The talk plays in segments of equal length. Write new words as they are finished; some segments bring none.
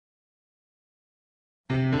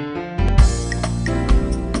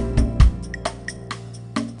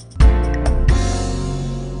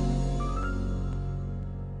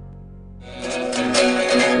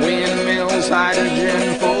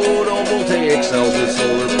make cells with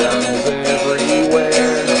solar panels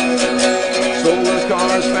everywhere. Solar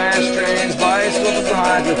cars, fast trains, bicycles,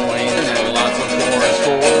 hydroplanes, and lots of corns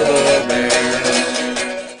for the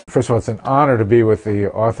bears. First of all, it's an honor to be with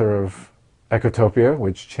the author of Ecotopia,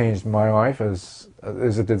 which changed my life as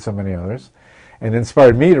it did so many others, and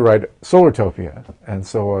inspired me to write Solartopia. And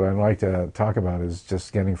so what I'd like to talk about is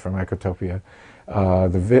just getting from Ecotopia,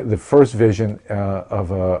 the first vision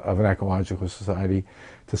of an ecological society,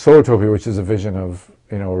 to Solartopia, which is a vision of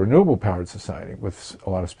a renewable powered society with a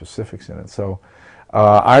lot of specifics in it. So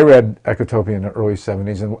I read Ecotopia in the early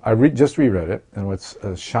 70s, and I just reread it, and what's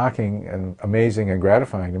shocking and amazing and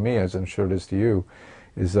gratifying to me, as I'm sure it is to you,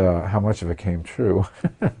 is how much of it came true.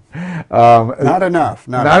 Not enough.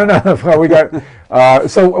 Not enough. Well, we got.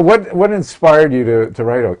 So, what inspired you to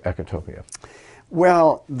write Ecotopia?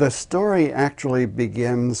 Well, the story actually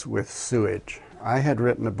begins with sewage. I had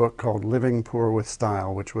written a book called Living Poor with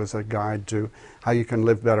Style, which was a guide to how you can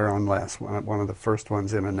live better on less. One of the first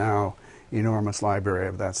ones in a now enormous library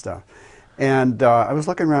of that stuff. And I was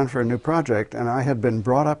looking around for a new project, and I had been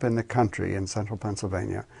brought up in the country in central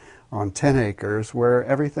Pennsylvania, on 10 acres where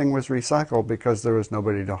everything was recycled because there was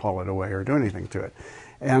nobody to haul it away or do anything to it.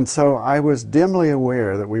 And so I was dimly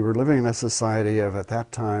aware that we were living in a society of, at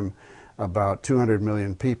that time, about 200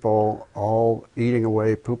 million people, all eating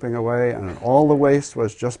away, pooping away, and all the waste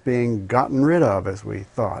was just being gotten rid of, as we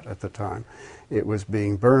thought at the time. It was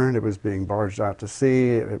being burned, it was being barged out to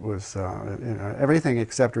sea, it was everything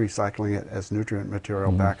except recycling it as nutrient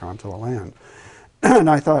material back onto the land. And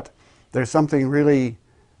I thought, there's something really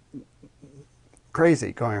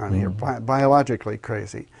crazy going on here, biologically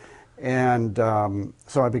crazy. And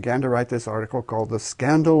so I began to write this article called The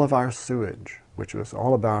Scandal of Our Sewage, which was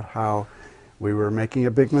all about how we were making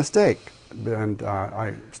a big mistake. And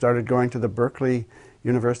I started going to the Berkeley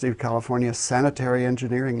University of California Sanitary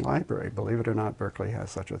Engineering Library. Believe it or not, Berkeley has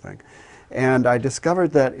such a thing. And I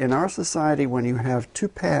discovered that in our society, when you have two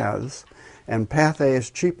paths, and path A is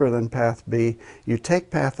cheaper than path B, you take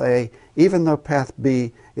path A even though path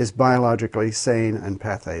B is biologically sane and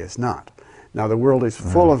path A is not. Now the world is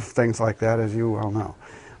full of things like that, as you well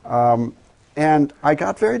know. And I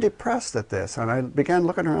got very depressed at this, and I began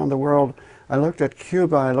looking around the world. I looked at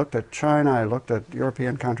Cuba, I looked at China, I looked at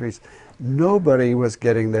European countries. Nobody was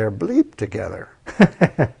getting their bleep together.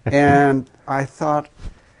 And I thought,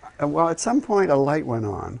 well, at some point a light went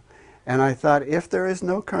on. And I thought, if there is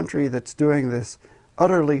no country that's doing this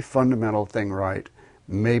utterly fundamental thing right,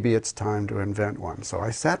 maybe it's time to invent one. So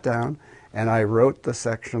I sat down and I wrote the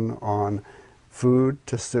section on food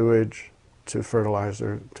to sewage to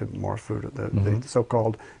fertilizer to more food, the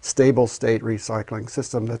so-called stable state recycling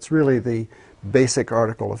system. That's really the basic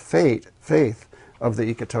article of faith of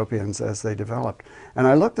the Ecotopians as they developed. And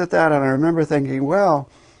I looked at that and I remember thinking, well,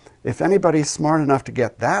 if anybody's smart enough to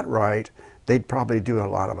get that right, they'd probably do a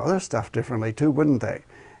lot of other stuff differently too, wouldn't they?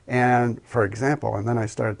 And for example, and then I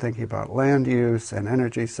started thinking about land use and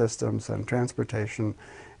energy systems and transportation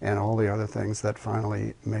and all the other things that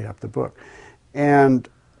finally made up the book. And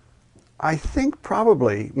I think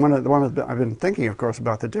probably I've been thinking, of course,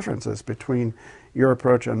 about the differences between your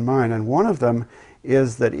approach and mine, and one of them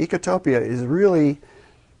is that Ecotopia is really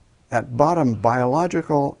at bottom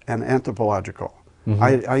biological and anthropological.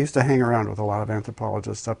 I used to hang around with a lot of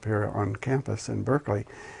anthropologists up here on campus in Berkeley,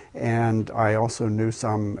 and I also knew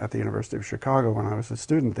some at the University of Chicago when I was a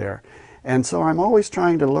student there. And so I'm always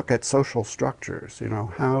trying to look at social structures,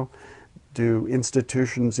 how do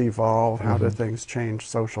institutions evolve, how do things change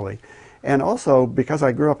socially. And also, because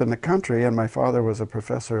I grew up in the country and my father was a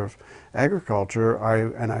professor of agriculture,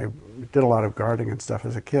 and I did a lot of gardening and stuff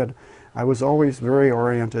as a kid, I was always very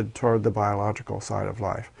oriented toward the biological side of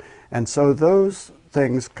life. And so those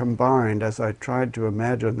things combined, as I tried to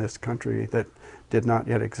imagine this country that did not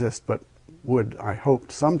yet exist but would, I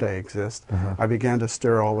hoped, someday exist, I began to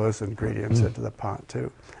stir all those ingredients into the pot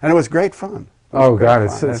too. And it was great fun. Oh God,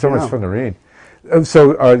 it's so much fun to read.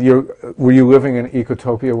 So were you living in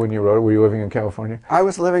Ecotopia when you wrote it? Were you living in California? I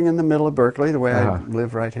was living in the middle of Berkeley, the way I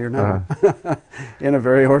live right here now, in a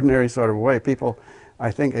very ordinary sort of way. People, I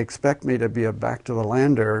think, expect me to be a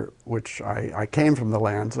back-to-the-lander, which I came from the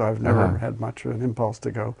land, so I've never had much of an impulse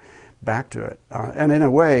to go back to it. And in a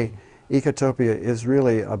way, Ecotopia is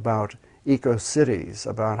really about eco-cities,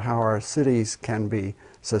 about how our cities can be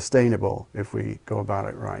sustainable if we go about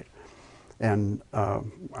it right. And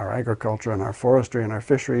our agriculture and our forestry and our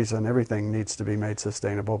fisheries and everything needs to be made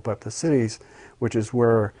sustainable, but the cities, which is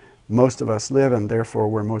where most of us live and therefore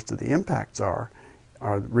where most of the impacts are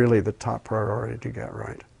really the top priority to get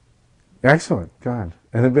right. Excellent, God.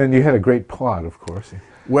 And then you had a great plot, of course.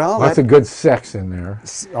 Well, Lots of good sex in there.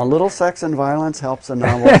 a little sex and violence helps a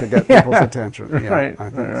novel to get people's attention. Yeah, Right, I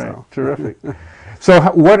think right. so. Terrific. So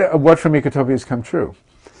what from Ecotopia has come true?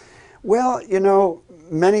 Well, you know,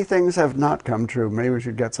 many things have not come true. Maybe we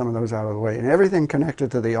should get some of those out of the way. And everything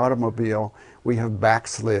connected to the automobile, we have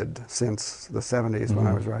backslid since the 70s when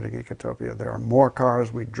I was writing Ecotopia. There are more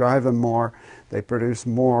cars, we drive them more, they produce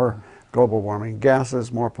more global warming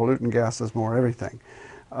gases, more pollutant gases, more everything.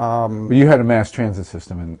 But you had a mass transit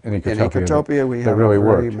system in Ecotopia. In Ecotopia, we have really a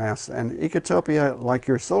very worked. and Ecotopia, like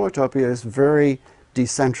your Solartopia, is very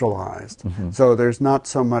decentralized. So there's not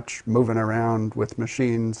so much moving around with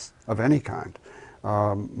machines of any kind.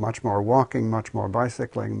 Much more walking, much more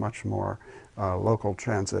bicycling, much more local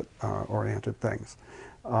transit-oriented things.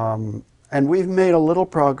 And we've made a little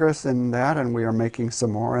progress in that, and we are making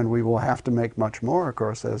some more, and we will have to make much more, of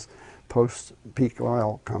course, as post-peak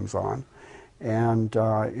oil comes on. And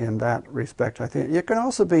in that respect, I think you can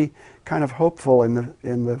also be kind of hopeful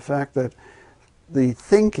in the fact that the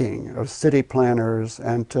thinking of city planners,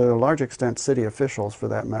 and to a large extent city officials for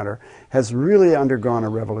that matter, has really undergone a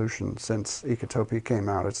revolution since Ecotopia came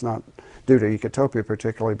out. It's not due to Ecotopia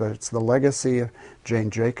particularly, but it's the legacy of Jane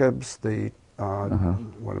Jacobs, the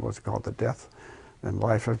what was it called, The Death and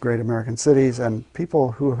Life of Great American Cities, and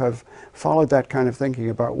people who have followed that kind of thinking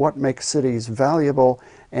about what makes cities valuable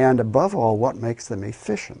and, above all, what makes them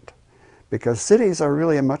efficient. Because cities are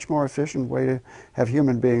really a much more efficient way to have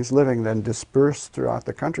human beings living than dispersed throughout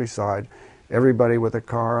the countryside, everybody with a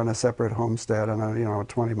car and a separate homestead and a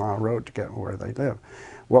 20-mile road to get where they live.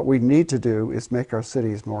 What we need to do is make our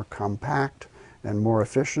cities more compact and more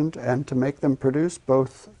efficient, and to make them produce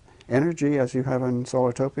both energy, as you have in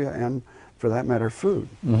Solartopia, and, for that matter, food.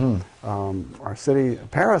 Our city,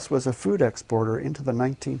 Paris, was a food exporter into the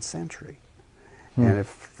 19th century. And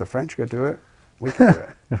if the French could do it, we can do it.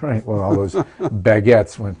 Right. Well, all those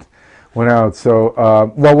baguettes went out. So,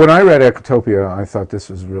 well, when I read Ecotopia, I thought this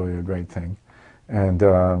was really a great thing, and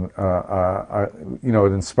it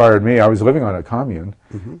inspired me. I was living on a commune,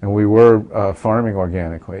 and we were farming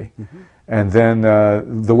organically, and then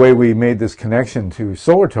the way we made this connection to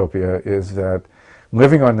Solartopia is that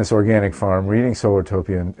living on this organic farm, reading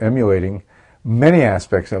Solartopia, and emulating many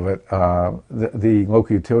aspects of it, the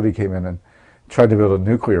local utility came in and tried to build a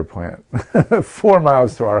nuclear plant 4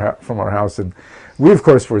 miles from our house, and we of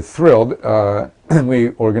course were thrilled, and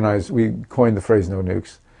we coined the phrase "no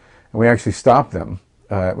nukes," and we actually stopped them,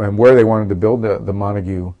 and where they wanted to build the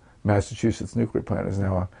Montague, Massachusetts nuclear plant is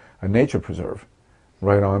now a nature preserve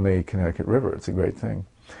right on the Connecticut River. It's a great thing.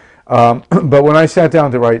 But when I sat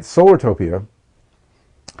down to write Solartopia,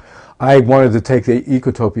 I wanted to take the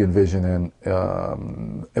Ecotopian vision and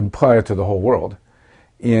apply it to the whole world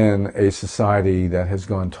in a society that has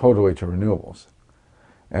gone totally to renewables.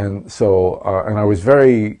 And so, and I was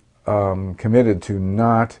very committed to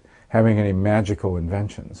not having any magical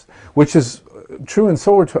inventions, which is true in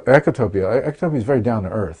Ecotopia. Ecotopia is very down to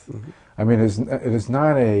earth. I mean, it is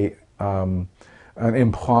not an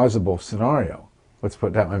implausible scenario. Let's put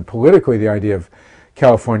it that way. And politically, the idea of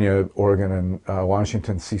California, Oregon, and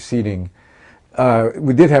Washington seceding,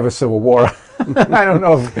 we did have a civil war. I don't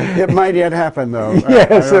know if it might yet happen, though.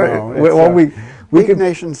 Yes. Weak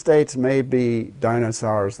nation states may be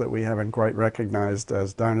dinosaurs that we haven't quite recognized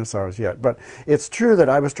as dinosaurs yet. But it's true that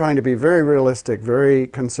I was trying to be very realistic, very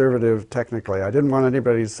conservative technically. I didn't want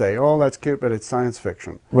anybody to say, "Oh, that's cute, but it's science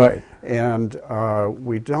fiction." Right. And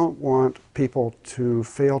we don't want people to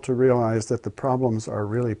fail to realize that the problems are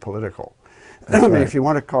really political. I mean, if you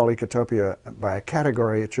want to call Ecotopia by a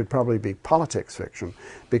category, it should probably be politics fiction,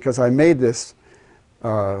 because I made this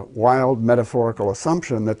wild metaphorical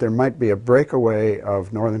assumption that there might be a breakaway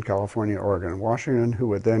of Northern California, Oregon, and Washington, who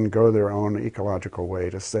would then go their own ecological way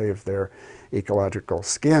to save their ecological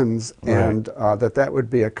skins, and that would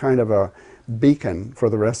be a kind of a beacon for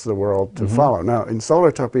the rest of the world to follow. Now, in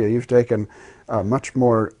Solartopia, you've taken a much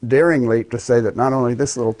more daring leap to say that not only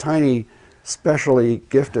this little tiny, specially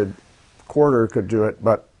gifted quarter could do it,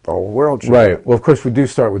 but the whole world should do it. Well, of course, we do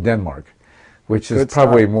start with Denmark, which is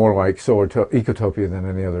probably more like Ecotopia than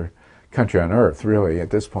any other country on Earth, really, at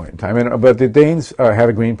this point in time. But the Danes had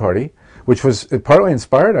a Green Party, which was partly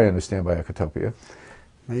inspired, I understand, by Ecotopia.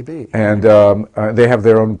 Maybe. And they have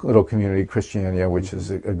their own little community, Christiania, which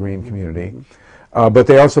is a green community. But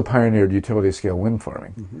they also pioneered utility-scale wind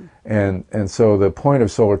farming. And so the point of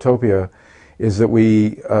Solartopia is that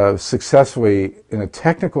we successfully, in a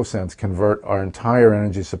technical sense, convert our entire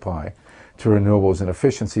energy supply to renewables and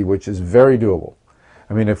efficiency, which is very doable.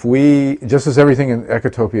 I mean, if we, just as everything in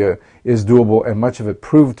Ecotopia is doable, and much of it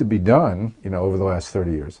proved to be done, over the last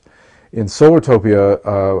 30 years, in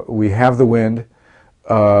Solartopia, we have the wind,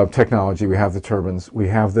 technology, we have the turbines, we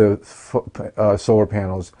have the solar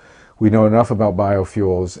panels, we know enough about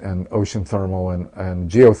biofuels and ocean thermal and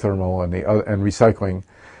geothermal and recycling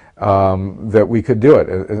that we could do it.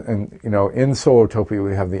 And you know, in Solartopia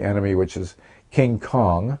we have the enemy, which is King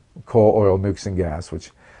Kong, coal, oil, nukes, and gas,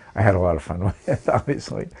 which I had a lot of fun with,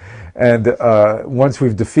 obviously. And once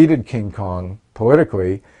we've defeated King Kong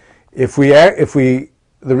politically, the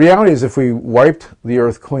reality is if we wiped the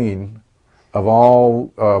Earth clean of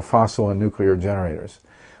all fossil and nuclear generators,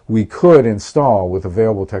 we could install with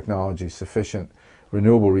available technology sufficient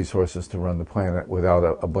renewable resources to run the planet without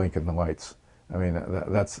a blink in the lights. I mean,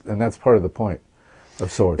 that's part of the point of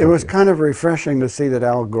Solartopia. It was kind of refreshing to see that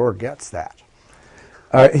Al Gore gets that.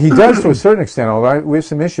 He does to a certain extent, although we have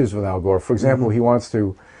some issues with Al Gore. For example, he wants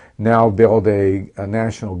to now build a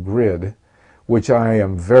national grid, which I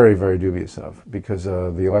am very, very dubious of, because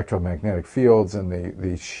of the electromagnetic fields and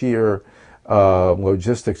the sheer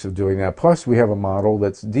logistics of doing that. Plus, we have a model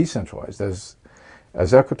that's decentralized, as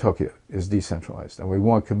Ecotopia is decentralized, and we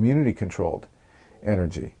want community-controlled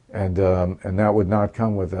energy, and that would not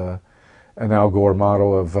come with an Al Gore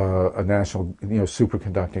model of a national,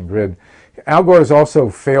 superconducting grid. Al Gore has also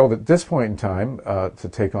failed at this point in time to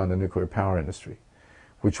take on the nuclear power industry,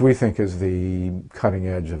 which we think is the cutting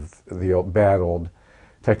edge of the bad old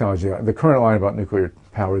technology. The current line about nuclear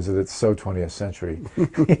power is that it's so 20th century.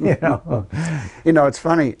 It's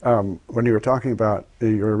funny, when you were talking about,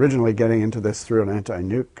 you were originally getting into this through an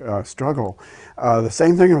anti-nuke struggle. The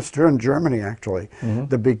same thing was true in Germany, actually.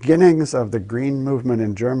 The beginnings of the green movement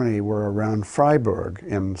in Germany were around Freiburg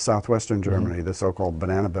in southwestern Germany, the so-called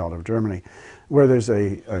banana belt of Germany, where there's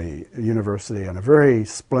a university and a very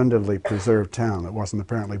splendidly preserved town that wasn't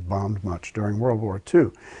apparently bombed much during World War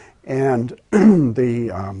II. And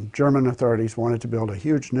the German authorities wanted to build a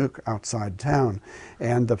huge nuke outside town.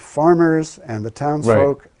 And the farmers and the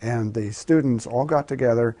townsfolk and the students all got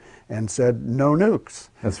together and said, no nukes.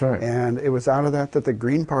 That's right. And it was out of that the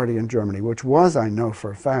Green Party in Germany, which was, I know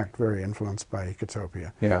for a fact, very influenced by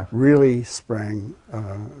Ecotopia, really sprang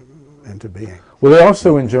into being. Well, they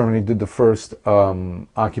also in Germany did the first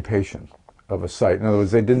occupation of a site. In other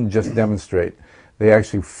words, they didn't just demonstrate. They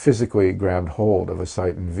actually physically grabbed hold of a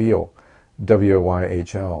site in Wyhl,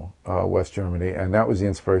 W-Y-H-L, West Germany, and that was the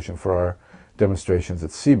inspiration for our demonstrations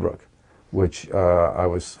at Seabrook, which I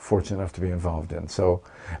was fortunate enough to be involved in. So,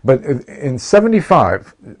 but in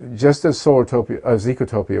 '75, just as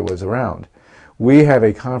Ecotopia was around, we had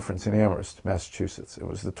a conference in Amherst, Massachusetts. It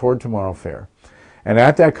was the Toward Tomorrow Fair, and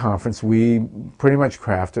at that conference, we pretty much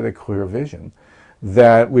crafted a clear vision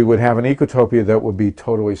that we would have an Ecotopia that would be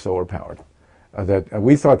totally solar powered.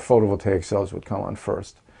 We thought photovoltaic cells would come on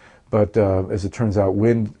first, but as it turns out,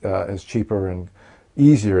 wind is cheaper and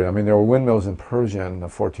easier. I mean, there were windmills in Persia in the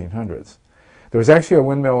 1400s. There was actually a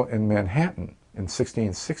windmill in Manhattan in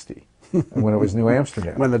 1660 when it was New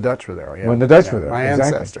Amsterdam. When the Dutch were there, yeah. When the Dutch were there, my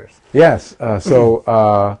exactly. ancestors. Yes,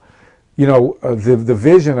 the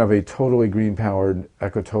vision of a totally green-powered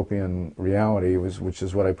ecotopian reality, which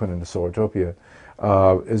is what I put into Solartopia,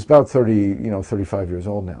 is about 35 years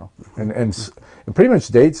old now, and it pretty much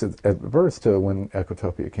dates at birth to when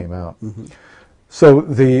Ecotopia came out. So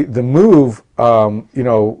the move,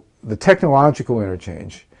 the technological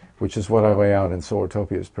interchange, which is what I lay out in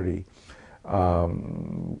Solartopia, is pretty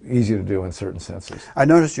easy to do in certain senses. I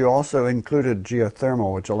noticed you also included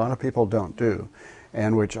geothermal, which a lot of people don't do,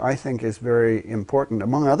 and which I think is very important,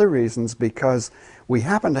 among other reasons, because we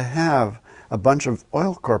happen to have a bunch of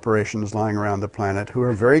oil corporations lying around the planet who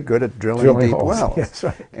are very good at drilling deep wells. Yes,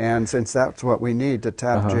 right. And since that's what we need to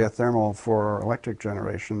tap geothermal for electric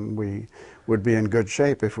generation, we would be in good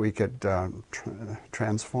shape if we could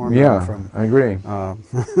transform them from I agree.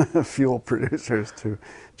 fuel producers to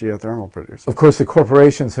geothermal producers. Of course, the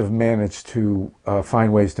corporations have managed to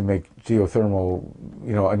find ways to make geothermal,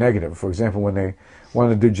 a negative. For example, when they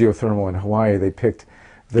wanted to do geothermal in Hawaii, they picked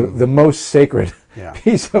the most sacred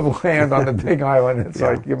piece of land on the big island. It's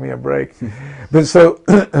like, give me a break. But so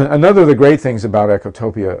another of the great things about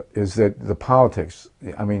Ecotopia is that the politics,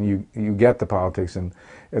 I mean, you get the politics, and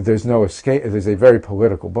there's no escape. There's a very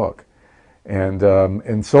political book. And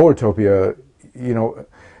in Solartopia,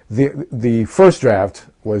 the first draft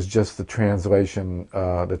was just the translation,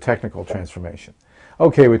 the technical transformation.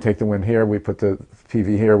 Okay, we take the wind here, we put the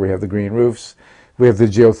PV here, we have the green roofs, we have the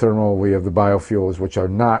geothermal, we have the biofuels, which are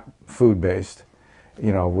not food-based.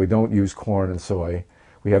 We don't use corn and soy.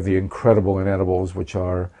 We have the incredible inedibles, which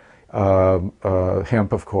are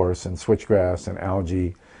hemp, of course, and switchgrass and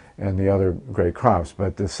algae and the other great crops.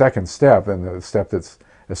 But the second step, and the step that's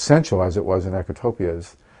essential as it was in Ecotopia,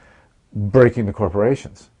 is breaking the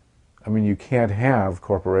corporations. I mean, you can't have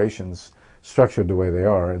corporations structured the way they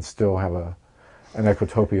are and still have an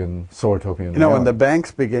ecotopian, solartopian You know, when reality. the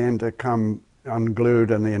banks began to come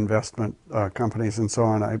unglued and the investment companies and so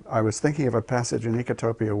on, I was thinking of a passage in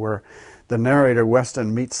Ecotopia where the narrator,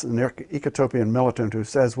 Weston, meets an Ecotopian militant who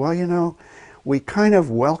says, well, you know, we kind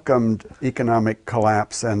of welcomed economic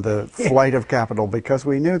collapse and the flight of capital because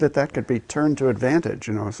we knew that that could be turned to advantage,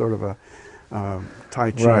 you know, sort of a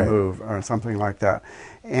Tai Chi Right. move or something like that.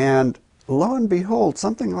 And lo and behold,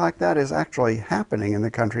 something like that is actually happening in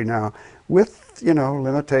the country now with, you know,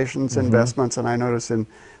 limitations, investments, and I notice in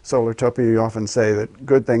Solartopia you often say that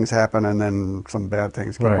good things happen and then some bad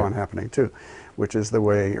things keep Right. on happening too, which is the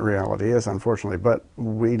way reality is, unfortunately. But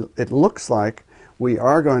it looks like we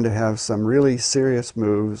are going to have some really serious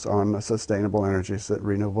moves on a sustainable energy,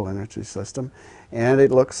 renewable energy system, and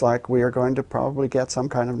it looks like we are going to probably get some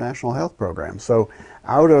kind of national health program. So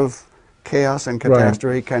out of chaos and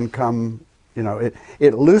catastrophe can come, you know,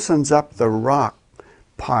 it loosens up the rock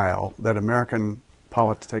pile that American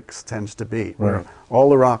politics tends to be, where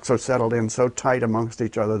all the rocks are settled in so tight amongst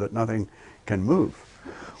each other that nothing can move.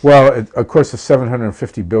 Well, of course, a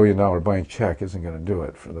 $750 billion blank check isn't going to do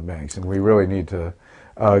it for the banks, and we really need to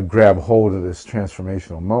grab hold of this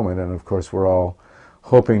transformational moment. And of course, we're all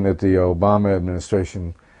hoping that the Obama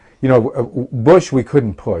administration, you know, Bush, we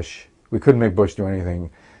couldn't push. We couldn't make Bush do anything,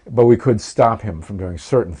 but we could stop him from doing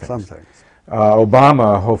certain things. Some things.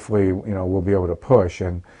 Obama, hopefully, you know, will be able to push.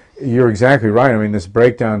 And you're exactly right. I mean, this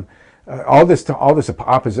breakdown, all this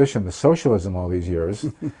opposition to socialism all these years,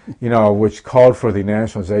 you know, which called for the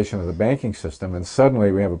nationalization of the banking system, and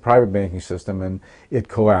suddenly we have a private banking system, and it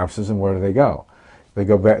collapses. And where do they go? They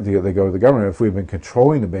go back. They go to the government. If we've been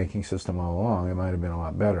controlling the banking system all along, it might have been a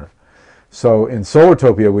lot better. So in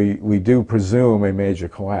Solartopia, we do presume a major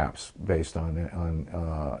collapse based on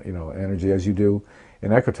you know, energy, as you do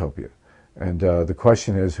in Ecotopia. And the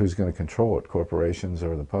question is, who's going to control it, corporations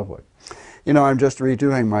or the public? You know, I'm just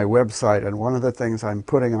redoing my website, and one of the things I'm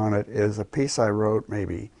putting on it is a piece I wrote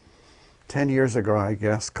maybe 10 years ago, I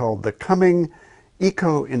guess, called The Coming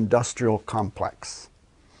Eco-Industrial Complex.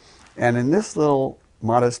 And in this little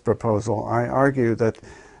modest proposal, I argue that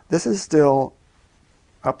this is still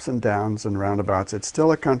ups and downs and roundabouts. It's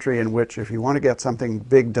still a country in which if you want to get something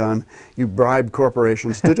big done, you bribe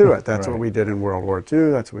corporations to do it. That's Right. what we did in World War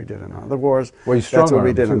II. That's what we did in other wars. Well, you That's what we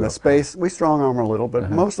strong-arm did too, in the though. space. We strong arm a little,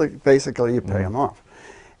 but mostly, basically, you pay them off.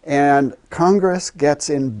 And Congress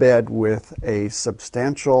gets in bed with a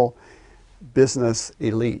substantial business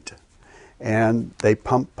elite. And they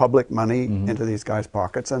pump public money into these guys'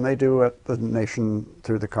 pockets, and they do what the nation,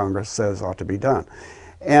 through the Congress, says ought to be done.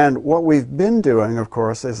 And what we've been doing, of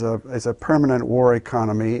course, is a permanent war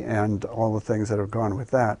economy and all the things that have gone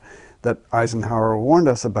with that Eisenhower warned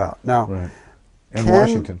us about. Now, Right. And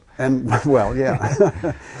Washington. And, well,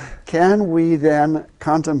 yeah. Can we then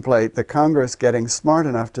contemplate the Congress getting smart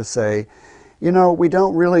enough to say, you know, we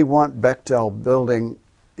don't really want Bechtel building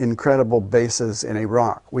incredible bases in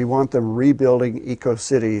Iraq. We want them rebuilding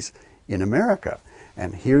eco-cities in America.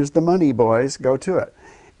 And here's the money, boys. Go to it.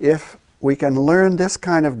 If we can learn this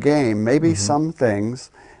kind of game, maybe some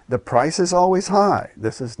things, the price is always high.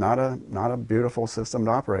 This is not a beautiful system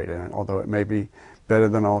to operate in, although it may be better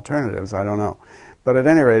than alternatives, I don't know. But at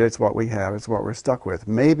any rate, it's what we have, it's what we're stuck with.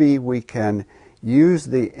 Maybe we can use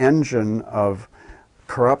the engine of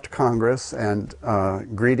corrupt Congress and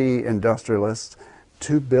greedy industrialists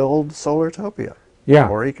to build Solartopia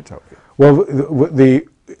or Ecotopia. Well,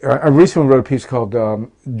 I recently wrote a piece called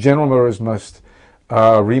General Motors Must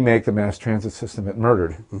Remake the Mass Transit System It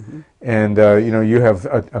Murdered. And, you know, you have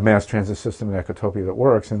a mass transit system in Ecotopia that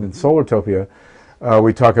works. And in Solartopia,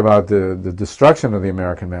 we talk about the destruction of the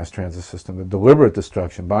American mass transit system, the deliberate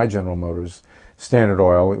destruction by General Motors, Standard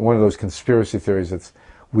Oil, one of those conspiracy theories that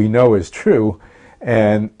we know is true,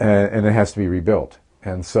 and it has to be rebuilt.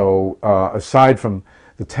 And so, aside from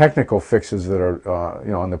the technical fixes that are,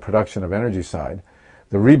 you know, on the production of energy side,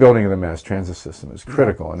 the rebuilding of the mass transit system is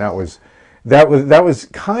critical. And that was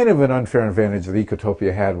kind of an unfair advantage that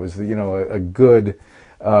Ecotopia had, was, you know, a good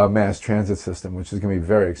mass transit system, which is going to be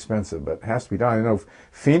very expensive, but it has to be done. I know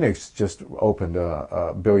Phoenix just opened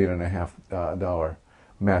a $1.5 billion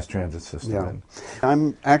mass transit system. Yeah.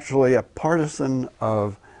 I'm actually a partisan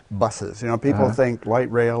of buses. You know, people think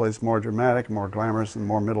light rail is more dramatic, more glamorous, and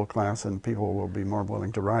more middle class, and people will be more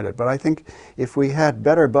willing to ride it. But I think if we had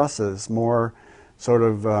better buses, more sort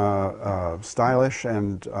of stylish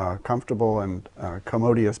and comfortable and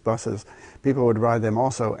commodious buses, people would ride them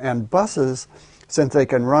also. And buses, since they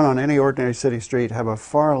can run on any ordinary city street, have a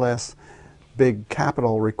far less big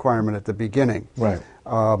capital requirement at the beginning. Right.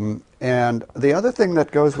 And the other thing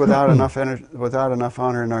that goes without enough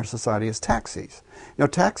honor in our society is taxis. You know,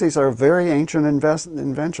 taxis are a very ancient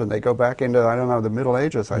invention. They go back into, I don't know, the Middle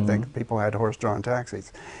Ages, I think. People had horse-drawn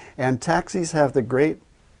taxis. And taxis have the great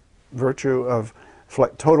virtue of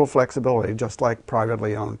total flexibility, just like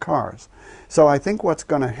privately owned cars. So I think what's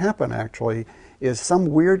going to happen, actually, is some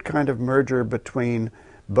weird kind of merger between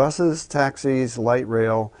buses, taxis, light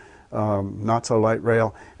rail, not so light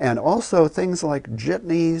rail, and also things like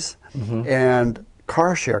jitneys and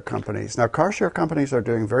car share companies. Now, car share companies are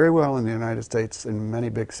doing very well in the United States in many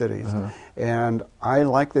big cities, and I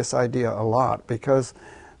like this idea a lot because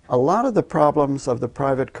a lot of the problems of the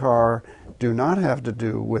private car do not have to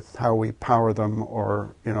do with how we power them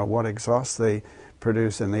or, you know, what exhaust they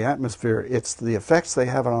produce in the atmosphere. It's the effects they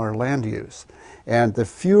have on our land use. And the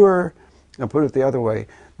fewer, I'll put it the other way,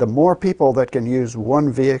 the more people that can use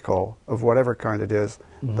one vehicle of whatever kind it is,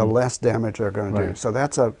 the less damage they're going to do. So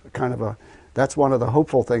that's a kind of that's one of the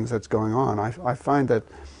hopeful things that's going on. I find that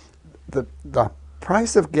the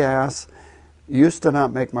price of gas used to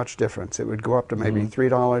not make much difference. It would go up to maybe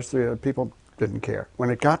 $3. People didn't care. When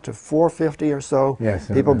it got to $4.50 or so,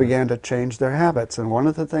 people began to change their habits. And one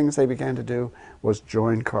of the things they began to do was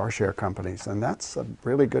join car share companies, and that's a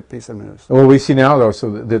really good piece of news. Well, we see now though,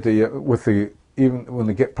 so that even when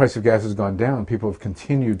the price of gas has gone down, people have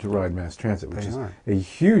continued to ride mass transit, which is a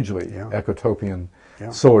hugely ecotopian,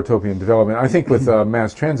 solartopian development. I think with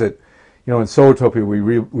mass transit, you know, in Solartopia we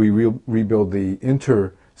rebuild the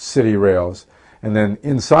intercity rails, and then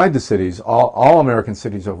inside the cities, all American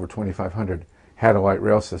cities over 2,500 had a light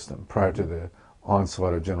rail system prior to the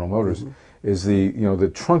onslaught of General Motors. Is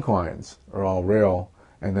the trunk lines are all rail,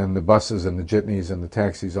 and then the buses and the jitneys and the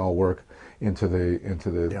taxis all work into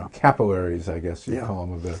the capillaries, I guess you call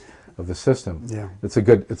them, of the system. It's a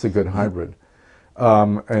good hybrid.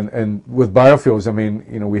 And with biofuels, I mean,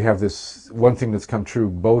 you know, we have this one thing that's come true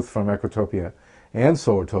both from Ecotopia and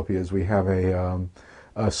Solartopia is we have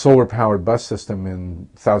a solar-powered bus system in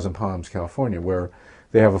Thousand Palms, California, where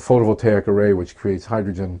they have a photovoltaic array which creates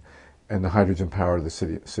hydrogen, and the hydrogen power the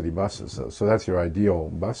city buses. So that's your ideal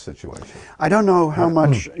bus situation. I don't know how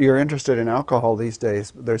much you're interested in alcohol these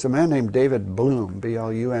days. There's a man named David Bloom,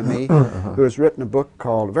 B-L-U-M-E, who has written a book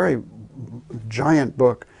called, a very giant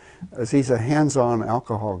book, as he's a hands-on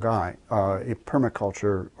alcohol guy, a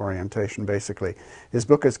permaculture orientation, basically. His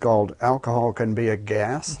book is called Alcohol Can Be a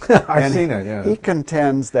Gas. I've seen it, yeah. He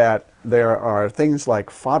contends that there are things like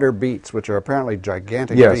fodder beets, which are apparently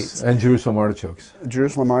gigantic beets. And Jerusalem artichokes.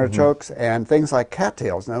 Jerusalem artichokes, and things like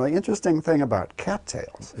cattails. Now, the interesting thing about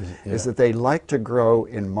cattails is that they like to grow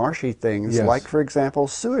in marshy things, like, for example,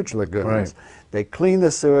 sewage lagoons. They clean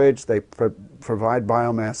the sewage, they provide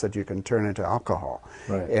biomass that you can turn into alcohol.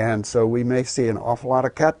 And so we may see an awful lot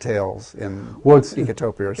of cattails in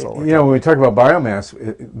Ecotopia or Solartopia. You know, when we talk about biomass,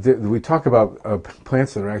 we talk about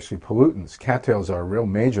plants that are actually pollutants. Cattails are a real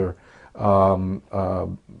major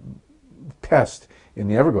pest in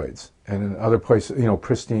the Everglades and in other places, you know,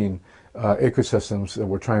 pristine ecosystems that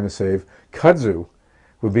we're trying to save. Kudzu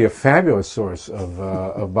would be a fabulous source of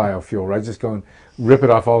biofuel, right? Just go and rip it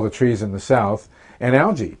off all the trees in the south. And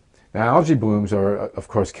algae. Now, algae blooms are, of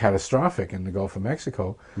course, catastrophic in the Gulf of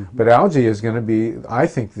Mexico, but algae is going to be, I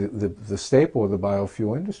think, the staple of the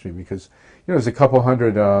biofuel industry because, you know, there's a couple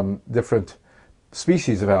hundred different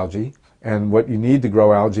species of algae, and what you need to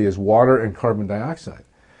grow algae is water and carbon dioxide.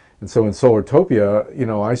 And so in Solartopia, you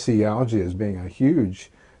know, I see algae as being a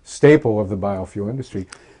huge staple of the biofuel industry.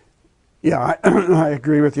 Yeah, I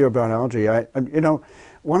agree with you about algae. You know,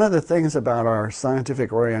 one of the things about our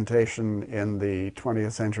scientific orientation in the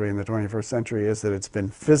 20th century and the 21st century is that it's been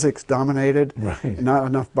physics dominated, not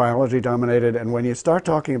enough biology dominated. And when you start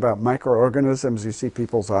talking about microorganisms, you see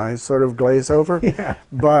people's eyes sort of glaze over.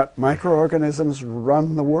 But microorganisms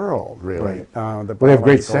run the world, really. They have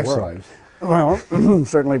great sex lives. Well,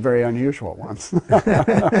 certainly very unusual ones.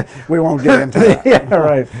 We won't get into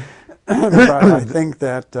that. But I think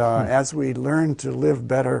that as we learn to live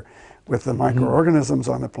better with the microorganisms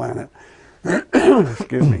on the planet,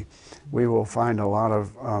 excuse me, we will find a lot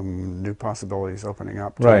of new possibilities opening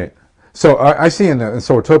up. So I see in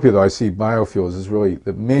Solartopia, though, I see biofuels as really,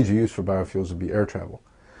 the major use for biofuels would be air travel.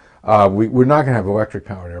 We're not going to have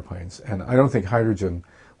electric-powered airplanes, and I don't think hydrogen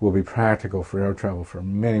will be practical for air travel for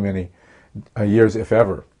many, many years, if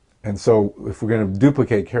ever. And so if we're going to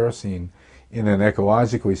duplicate kerosene in an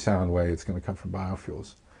ecologically sound way, it's going to come from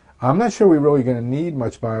biofuels. I'm not sure we're really going to need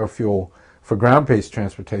much biofuel for ground-based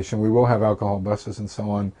transportation. We will have alcohol buses and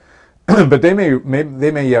so on, but they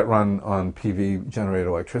may yet run on PV-generated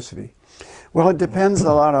electricity. Well, it depends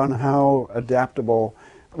a lot on how adaptable,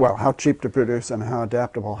 well, how cheap to produce and how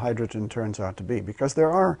adaptable hydrogen turns out to be, because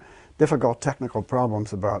there are difficult technical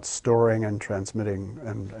problems about storing and transmitting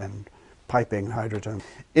and piping hydrogen.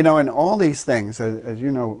 You know, in all these things, as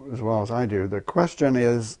you know as well as I do, the question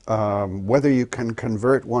is whether you can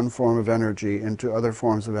convert one form of energy into other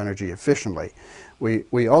forms of energy efficiently.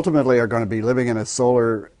 We ultimately are going to be living in a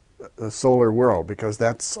solar world, because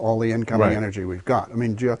that's all the incoming energy we've got. I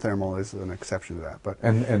mean, geothermal is an exception to that, but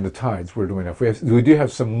and the tides we're doing enough. We do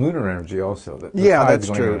have some lunar energy also. The yeah, tides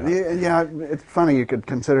that's going true. in and out. Yeah, it's funny you could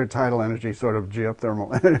consider tidal energy sort of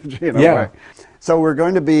geothermal energy in a Yeah. way. So we're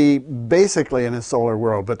going to be basically in a solar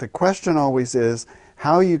world, but the question always is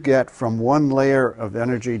how you get from one layer of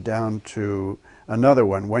energy down to another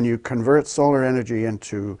one. When you convert solar energy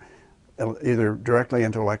into either directly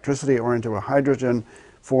into electricity or into a hydrogen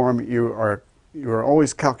form, you are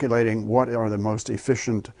always calculating what are the most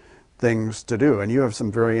efficient things to do. And you have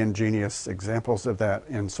some very ingenious examples of that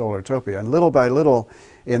in Solartopia. And little by little,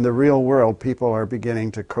 in the real world, people are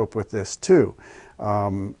beginning to cope with this too.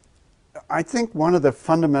 I think one of the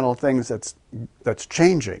fundamental things that's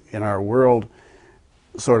changing in our world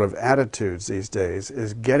sort of attitudes these days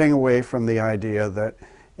is getting away from the idea that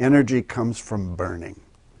energy comes from burning.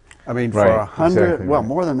 I mean, for 100, exactly well, right.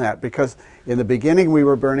 more than that, because in the beginning we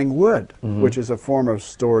were burning wood, which is a form of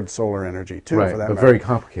stored solar energy too, Right, for that but matter. very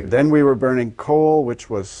complicated. Then we were burning coal, which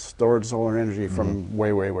was stored solar energy from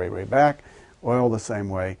way, way, way, way back. Oil the same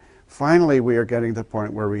way. Finally, we are getting to the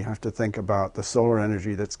point where we have to think about the solar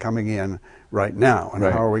energy that's coming in right now, and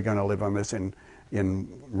Right. how are we going to live on this in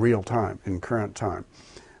real time, in current time.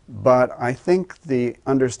 But I think the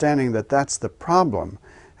understanding that that's the problem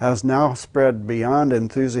has now spread beyond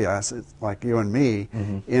enthusiasts like you and me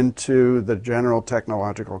into the general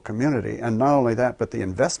technological community. And not only that, but the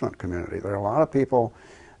investment community. There are a lot of people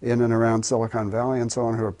in and around Silicon Valley and so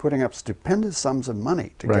on who are putting up stupendous sums of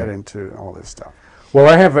money to get into all this stuff. Well,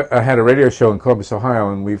 I had a radio show in Columbus,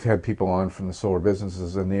 Ohio, and we've had people on from the solar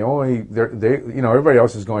businesses, and you know, everybody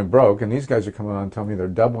else is going broke, and these guys are coming on and telling me they're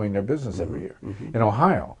doubling their business every year in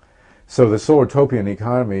Ohio. So the Solartopian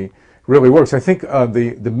economy really works. I think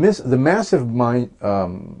the massive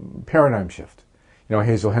paradigm shift. You know,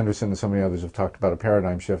 Hazel Henderson and so many others have talked about a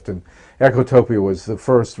paradigm shift, and Ecotopia was the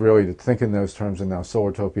first really to think in those terms, and now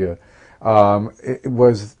Solartopia. It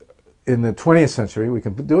was in the 20th century. We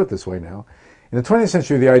can do it this way now. In the 20th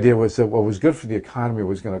century, the idea was that what was good for the economy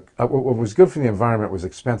was what was good for the environment was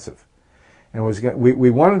expensive, and we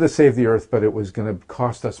wanted to save the earth, but it was going to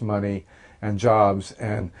cost us money and jobs.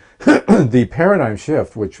 And the paradigm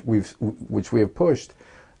shift, which we have pushed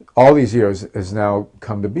all these years, has now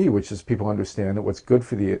come to be, which is people understand that what's good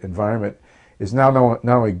for the environment is now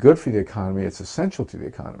not only good for the economy, it's essential to the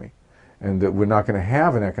economy, and that we're not going to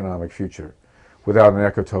have an economic future without an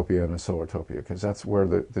Ecotopia and a Solartopia, because that's where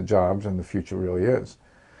the jobs and the future really is.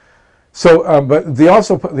 So, but the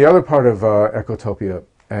other part of Ecotopia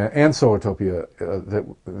and Solartopia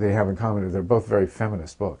that they have in common is they're both very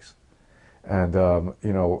feminist books. And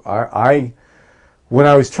you know, when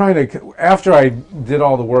I was trying to, after I did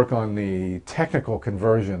all the work on the technical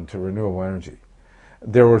conversion to renewable energy,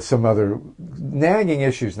 there were some other nagging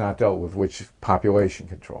issues not dealt with, which population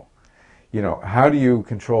control. You know, how do you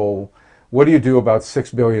control? What do you do about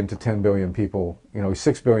 6 billion to 10 billion people, you know,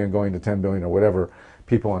 6 billion going to 10 billion or whatever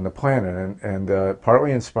people on the planet? And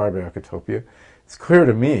partly inspired by Ecotopia, it's clear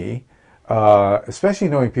to me, especially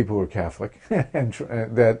knowing people who are Catholic, and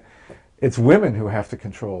that it's women who have to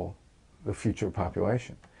control the future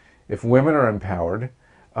population. If women are empowered,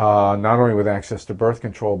 not only with access to birth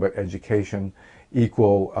control, but education,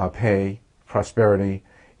 equal pay, prosperity,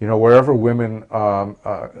 you know, wherever women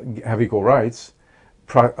have equal rights,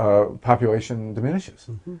 population diminishes.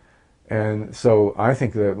 And so I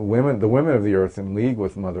think that the women of the earth, in league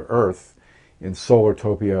with Mother Earth, in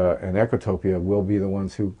Solartopia and Ecotopia, will be the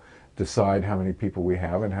ones who decide how many people we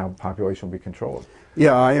have and how population will be controlled.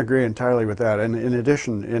 Yeah, I agree entirely with that. And in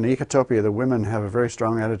addition, in Ecotopia, the women have a very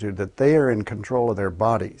strong attitude that they are in control of their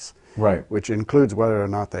bodies, Right. which includes whether or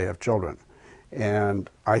not they have children. And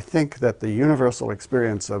I think that the universal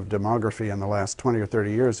experience of demography in the last 20 or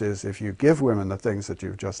 30 years is if you give women the things that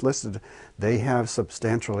you've just listed, they have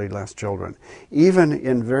substantially less children. Even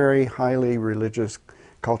in very highly religious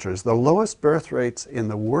cultures, the lowest birth rates in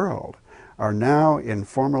the world are now in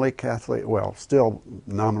formerly Catholic, well, still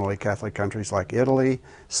nominally Catholic countries like Italy,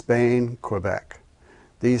 Spain, Quebec.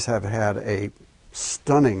 These have had a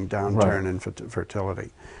stunning downturn in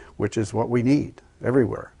fertility, which is what we need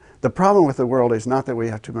everywhere. The problem with the world is not that we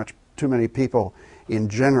have too many people in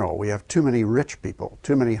general. We have too many rich people,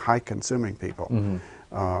 too many high-consuming people.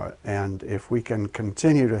 And if we can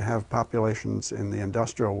continue to have populations in the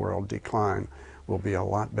industrial world decline, we'll be a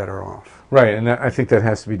lot better off. Right, and I think that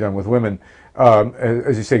has to be done with women.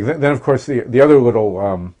 As you say, then of course the other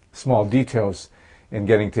little small details in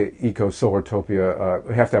getting to eco-solartopia,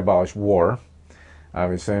 we have to abolish war.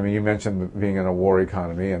 Obviously, I mean, you mentioned being in a war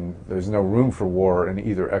economy, and there's no room for war in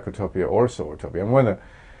either Ecotopia or Solartopia. And one of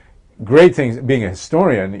the great things, being a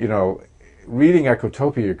historian, you know, reading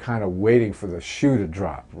Ecotopia, you're kind of waiting for the shoe to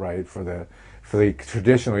drop, right? For the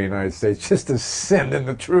traditional United States just to send in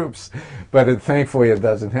the troops, but thankfully it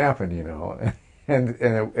doesn't happen, you know, and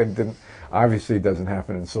then obviously it doesn't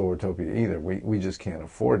happen in Solartopia either. We just can't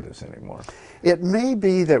afford this anymore. It may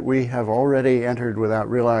be that we have already entered, without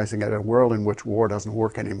realizing it, a world in which war doesn't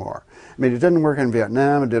work anymore. I mean, it didn't work in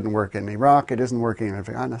Vietnam, it didn't work in Iraq, it isn't working in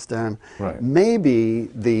Afghanistan. Right. Maybe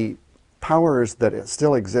the powers that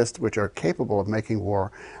still exist, which are capable of making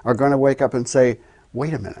war, are going to wake up and say,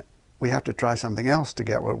 wait a minute, we have to try something else to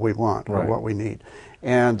get what we want or right. what we need.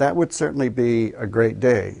 And that would certainly be a great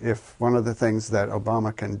day if one of the things that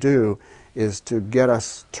Obama can do is to get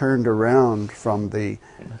us turned around from the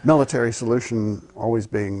military solution always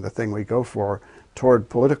being the thing we go for, toward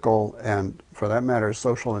political and, for that matter,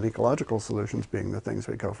 social and ecological solutions being the things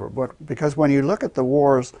we go for. But because when you look at the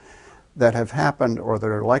wars that have happened or that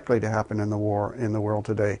are likely to happen in the world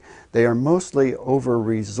today, they are mostly over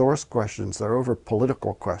resource questions, they're over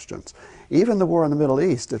political questions. Even the war in the Middle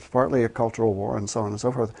East, it's partly a cultural war and so on and so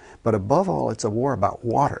forth, but above all it's a war about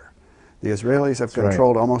water. The Israelis have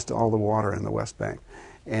controlled almost all the water in the West Bank.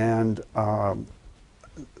 And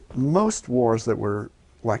most wars that we're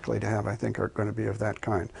likely to have, I think, are going to be of that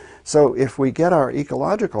kind. So if we get our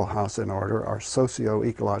ecological house in order, our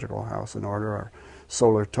socio-ecological house in order, our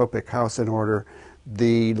solartopic house in order,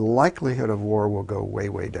 the likelihood of war will go way,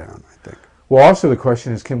 way down, I think. Well, also the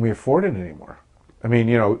question is, can we afford it anymore? I mean,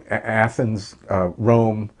 you know, Athens,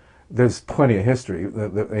 Rome, there's plenty of history.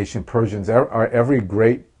 The ancient Persians, every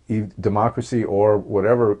great democracy or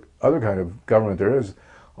whatever other kind of government there is,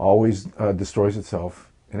 always destroys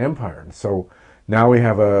itself in empire. So now we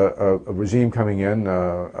have a regime coming in,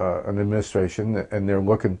 an administration, and they're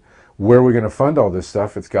looking, where are we going to fund all this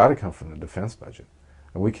stuff? It's got to come from the defense budget.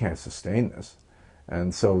 And we can't sustain this.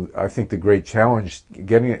 And so I think the great challenge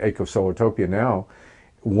getting Eco-Solartopia now,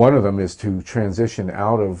 one of them is to transition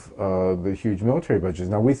out of the huge military budgets.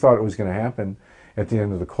 Now, we thought it was going to happen at the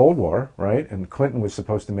end of the Cold War, right? And Clinton was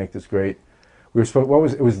supposed to make this great,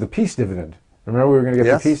 it was the peace dividend. Remember, we were going to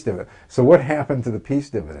get the peace dividend. So what happened to the peace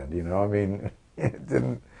dividend? You know, I mean, it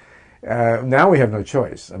didn't. Now we have no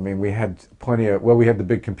choice. I mean, we had we had the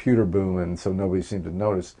big computer boom, and so nobody seemed to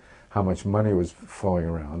notice how much money was flowing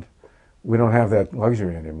around. We don't have that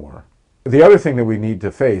luxury anymore. The other thing that we need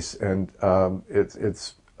to face, and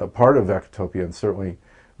it's a part of Ecotopia and certainly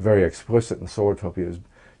very explicit in Solartopia, is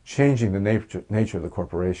changing the nature of the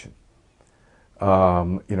corporation.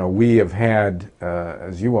 You know, we have had,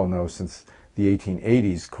 as you well know, since the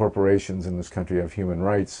 1880s, corporations in this country have human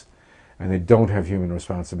rights, and they don't have human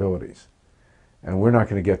responsibilities. And we're not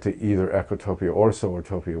going to get to either Ecotopia or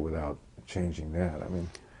Solartopia without changing that. I mean,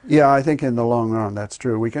 yeah, I think in the long run that's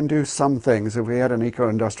true. We can do some things. If we had an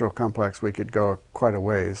eco-industrial complex, we could go quite a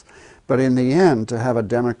ways. But in the end, to have a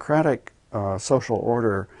democratic social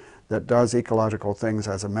order that does ecological things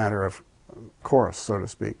as a matter of course, so to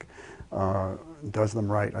speak, does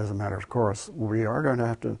them right as a matter of course, we are going to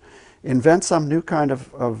have to invent some new kind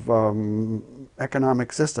of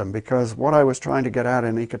economic system, because what I was trying to get at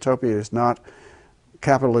in Ecotopia is not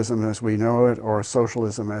capitalism as we know it or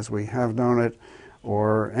socialism as we have known it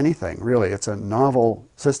or anything, really. It's a novel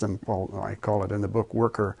system, well, I call it in the book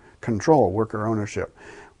worker control, worker ownership,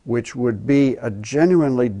 which would be a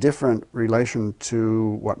genuinely different relation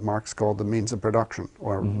to what Marx called the means of production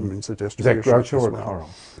or means of distribution. Is that Groucho or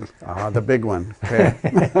Carl? The big one.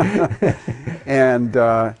 Okay. And,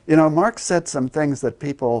 you know, Marx said some things that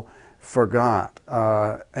people forgot.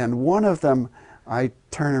 And one of them I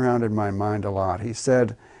turn around in my mind a lot. He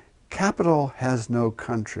said, capital has no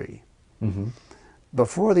country.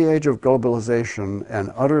 Before the age of globalization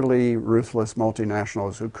and utterly ruthless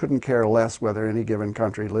multinationals who couldn't care less whether any given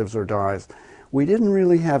country lives or dies, we didn't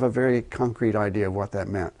really have a very concrete idea of what that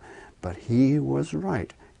meant. But he was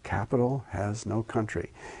right. Capital has no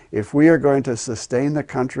country. If we are going to sustain the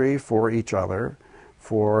country for each other,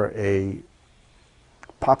 for a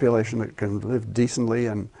population that can live decently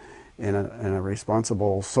and in a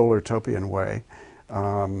responsible Solartopian way,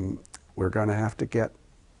 we're going to have to get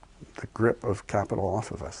the grip of capital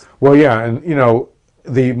off of us. Well, yeah, and you know,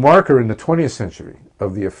 the marker in the 20th century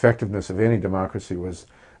of the effectiveness of any democracy was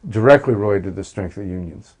directly related to the strength of the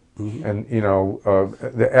unions. And, you know,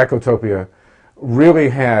 the Ecotopia really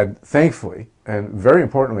had, thankfully, and very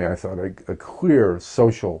importantly, I thought, a clear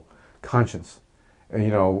social conscience. And, you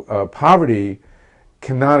know, poverty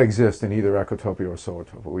cannot exist in either Ecotopia or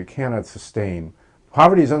Solartopia. We cannot sustain.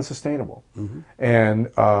 Poverty is unsustainable. And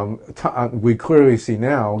we clearly see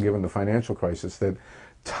now, given the financial crisis, that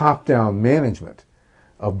top-down management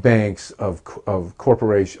of banks, of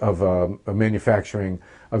corporation, of manufacturing,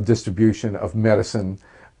 of distribution, of medicine,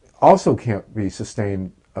 also can't be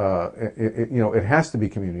sustained. You know, it has to be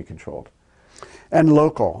community controlled. And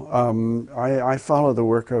local. I follow the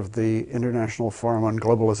work of the International Forum on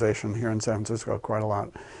Globalization here in San Francisco quite a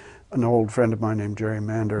lot. An old friend of mine named Jerry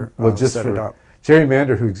Mander set it up. Jerry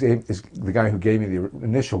Mander, who is the guy who gave me the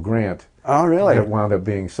initial grant. Oh, really? That wound up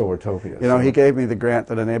being Solartopia. You know, he gave me the grant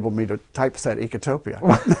that enabled me to typeset Ecotopia.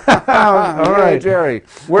 All right, Jerry.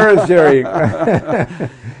 Where is Jerry?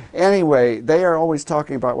 Anyway, they are always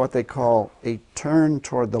talking about what they call a turn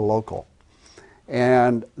toward the local.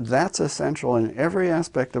 And that's essential in every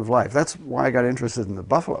aspect of life. That's why I got interested in the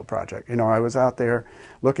buffalo project. You know, I was out there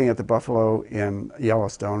looking at the buffalo in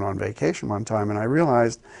Yellowstone on vacation one time, and I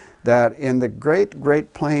realized that in the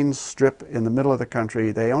Great Plains strip in the middle of the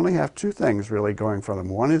country, they only have two things really going for them.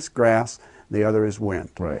 One is grass, the other is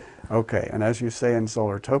wind. Right. Okay, and as you say in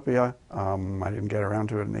Solartopia, I didn't get around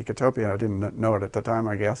to it in Ecotopia, I didn't know it at the time,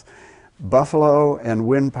 I guess, buffalo and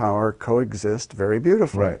wind power coexist very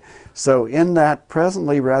beautifully. Right. So in that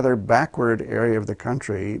presently rather backward area of the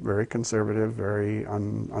country, very conservative, very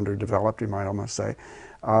underdeveloped, you might almost say,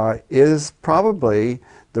 is probably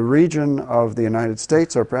the region of the United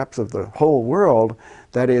States, or perhaps of the whole world,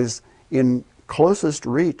 that is in closest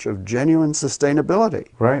reach of genuine sustainability.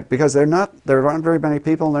 Right. Because there aren't very many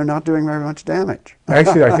people, and they're not doing very much damage.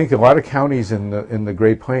 Actually, I think a lot of counties in the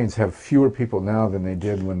Great Plains have fewer people now than they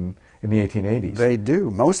did when in the 1880s. They do.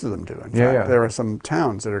 Most of them do. In fact, there are some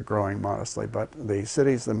towns that are growing modestly, but the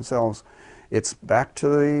cities themselves, it's back to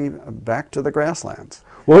the grasslands.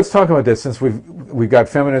 Well, let's talk about this. Since we've got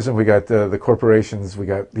feminism, we got the corporations, we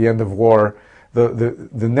got the end of war. The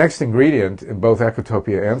next ingredient in both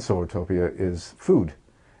Ecotopia and Solartopia is food,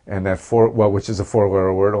 and which is a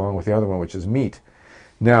four-letter word, along with the other one, which is meat.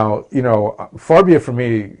 Now, you know, far be it from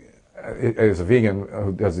me, as a vegan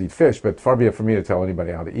who doesn't eat fish, but far be it from me to tell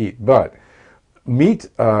anybody how to eat. But meat,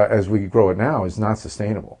 as we grow it now, is not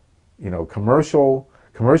sustainable. You know,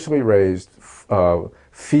 commercially raised,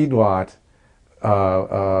 feedlot,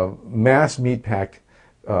 mass meat packed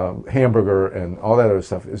hamburger and all that other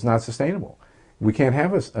stuff is not sustainable. We can't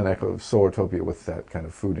have an Solartopia with that kind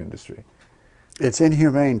of food industry. It's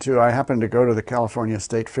inhumane too. I happened to go to the California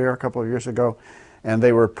State Fair a couple of years ago, and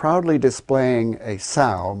they were proudly displaying a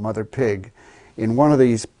sow, mother pig, in one of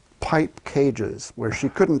these pipe cages where she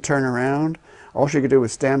couldn't turn around. All she could do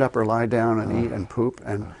was stand up or lie down and eat and poop,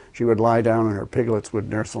 and she would lie down and her piglets would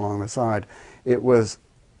nurse along the side. It was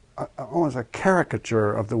almost a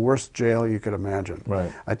caricature of the worst jail you could imagine.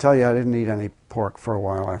 Right. I tell you, I didn't eat any pork for a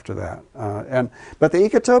while after that. But the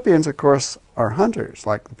Ecotopians, of course, are hunters,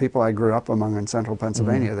 like the people I grew up among in central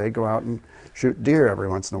Pennsylvania. They go out and shoot deer every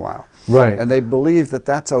once in a while. Right. And they believe that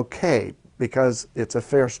that's okay because it's a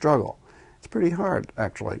fair struggle. It's pretty hard,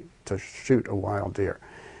 actually, to shoot a wild deer.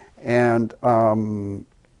 And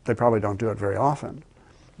they probably don't do it very often.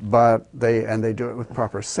 But they do it with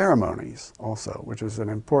proper ceremonies also, which is an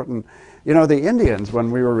important, you know, the Indians, when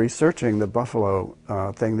we were researching the buffalo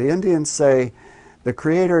thing, the Indians say the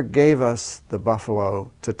Creator gave us the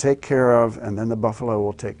buffalo to take care of, and then the buffalo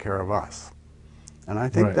will take care of us. And I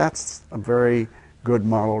think that's a very good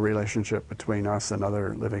model relationship between us and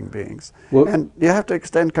other living beings. Well, and you have to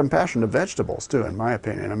extend compassion to vegetables too, in my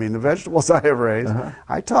opinion. I mean, the vegetables I have raised,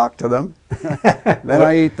 I talk to them, then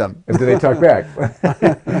I eat them. And do they talk back?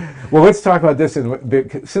 Well, let's talk about this.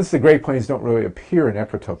 Since the Great Plains don't really appear in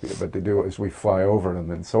Ecotopia, but they do as we fly over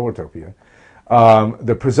them in Solartopia,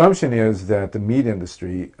 the presumption is that the meat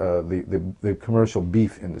industry, the commercial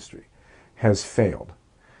beef industry, has failed,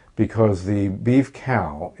 because the beef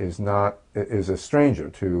cow is a stranger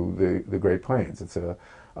to the Great Plains. It's a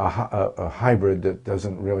hybrid that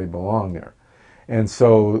doesn't really belong there. And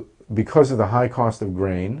so because of the high cost of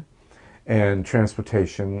grain and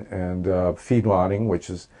transportation and feedlotting, which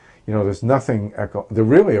is, you know, there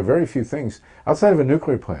really are very few things, outside of a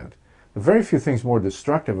nuclear plant, there are very few things more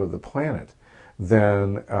destructive of the planet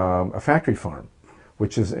than a factory farm,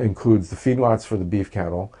 which includes the feedlots for the beef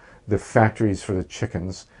cattle, the factories for the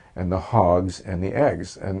chickens, and the hogs and the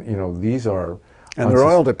eggs. And, you know, these are... And they're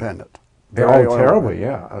oil dependent. They're all terribly,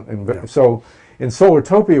 yeah. So in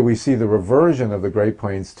Solartopia, we see the reversion of the Great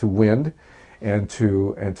Plains to wind and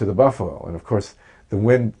to the buffalo. And of course,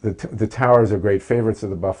 the towers are great favorites of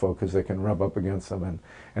the buffalo because they can rub up against them,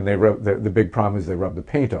 and they rub, the big problem is they rub the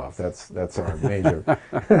paint off. That's our major.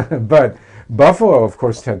 But buffalo, of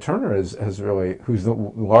course, Ted Turner has really, who's the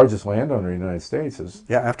largest landowner in the United States,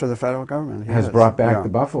 after the federal government, has brought back the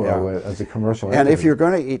buffalo as a commercial And entity. if you're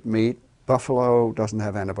going to eat meat, buffalo doesn't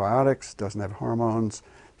have antibiotics, doesn't have hormones,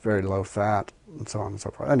 very low fat, and so on and so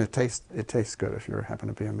forth. And it tastes good if you happen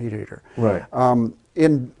to be a meat eater. Right.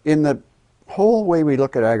 In the whole way we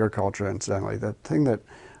look at agriculture, incidentally, the thing that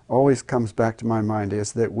always comes back to my mind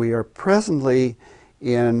is that we are presently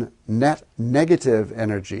in net negative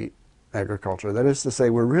energy agriculture. That is to say,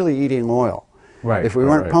 we're really eating oil. Right. If we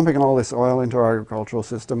weren't pumping all this oil into our agricultural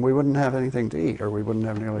system, we wouldn't have anything to eat, or we wouldn't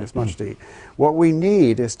have nearly as much to eat. What we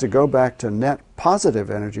need is to go back to net positive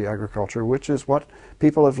energy agriculture, which is what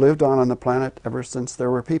people have lived on the planet ever since there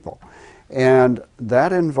were people. And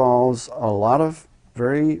that involves a lot of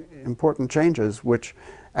very important changes, which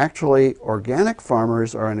actually organic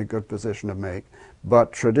farmers are in a good position to make,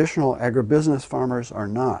 but traditional agribusiness farmers are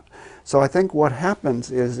not. So I think what happens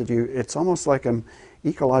is that it's almost like an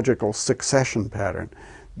ecological succession pattern.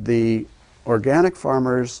 The organic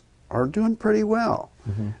farmers are doing pretty well.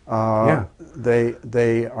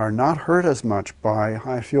 They are not hurt as much by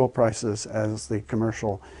high fuel prices as the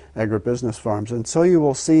commercial agribusiness farms. And so you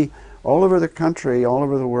will see all over the country, all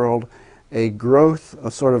over the world, a growth, a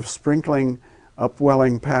sort of sprinkling,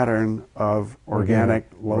 upwelling pattern of organic,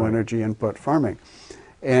 low-energy input farming.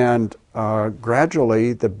 And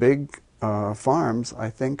gradually, the big farms, I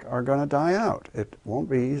think, are going to die out. It won't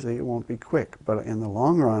be easy, it won't be quick, but in the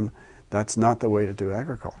long run, that's not the way to do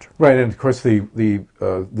agriculture. Right, and of course the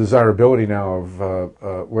desirability now of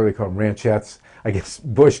what do they call them, ranchettes. I guess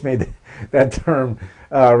Bush made that term,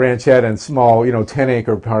 ranchette, and small,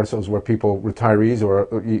 10-acre parcels where people, retirees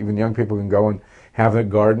or even young people, can go and have a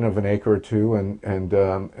garden of an acre or two and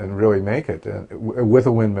really make it with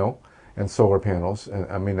a windmill and solar panels. And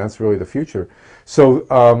I mean, that's really the future. So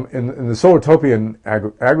in the Solartopian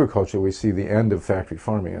agriculture, we see the end of factory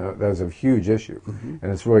farming. That is a huge issue,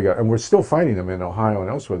 and it's really and we're still fighting them in Ohio and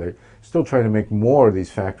elsewhere. They're still trying to make more of these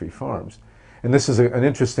factory farms. And this is an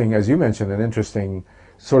interesting, as you mentioned, an interesting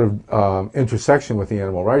sort of intersection with the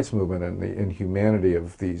animal rights movement and the inhumanity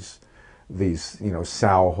of these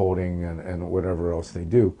sow holding and whatever else they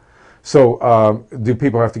do. So do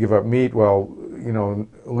people have to give up meat? Well,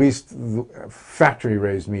 at least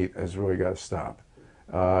factory-raised meat has really got to stop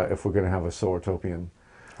if we're going to have a Solartopian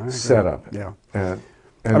setup. Yeah.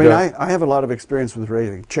 And I mean, I have a lot of experience with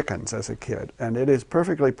raising chickens as a kid, and it is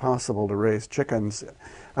perfectly possible to raise chickens.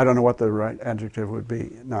 I don't know what the right adjective would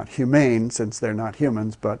be. Not humane, since they're not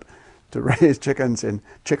humans, but to raise chickens in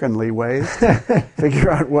chickenly ways,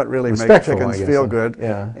 figure out what really makes chickens feel good,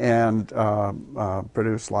 and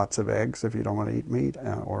produce lots of eggs if you don't want to eat meat,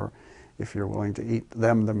 or if you're willing to eat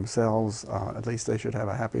them themselves, at least they should have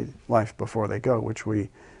a happy life before they go, which we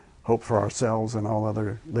hope for ourselves and all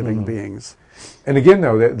other living beings. And again,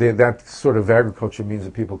 though, that sort of agriculture means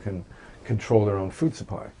that people can control their own food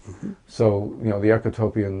supply. So, the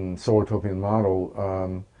Ecotopian, Solartopian model,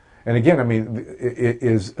 and again, I mean, it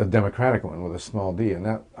is a democratic one with a small d,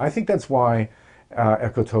 and I think that's why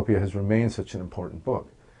Ecotopia has remained such an important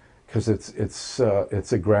book, because it's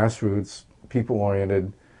a grassroots,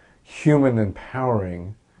 people-oriented, human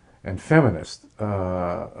empowering, and feminist,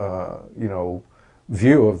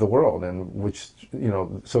 view of the world, and which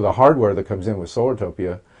so the hardware that comes in with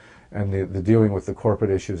Solartopia, and the dealing with the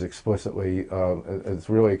corporate issues explicitly, it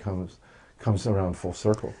really comes around full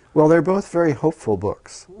circle. Well, they're both very hopeful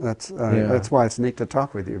books. That's why it's neat to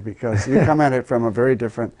talk with you, because you come at it from a very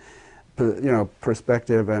different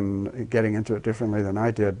perspective and getting into it differently than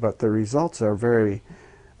I did, but the results are very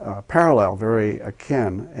parallel, very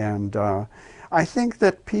akin. And I think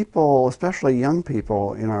that people, especially young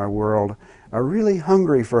people in our world, are really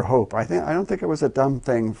hungry for hope. I don't think it was a dumb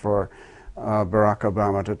thing for Barack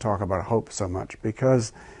Obama to talk about hope so much,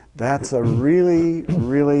 because that's a really,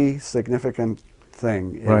 really significant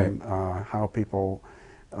thing in how people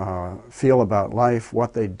feel about life,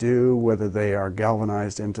 what they do, whether they are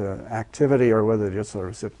galvanized into activity or whether they just sort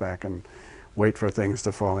of sit back and wait for things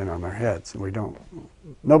to fall in on their heads. And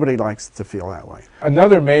nobody likes to feel that way.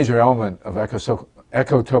 Another major element of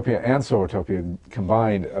Ecotopia and Solartopia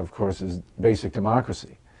combined, of course, is basic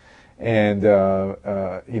democracy. And,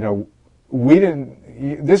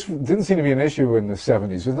 this didn't seem to be an issue in the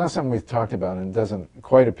 70s. It's not something we've talked about, and it doesn't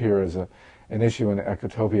quite appear as an issue in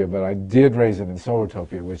Ecotopia, but I did raise it in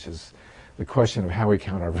Solartopia, which is the question of how we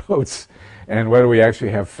count our votes and whether we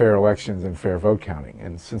actually have fair elections and fair vote counting.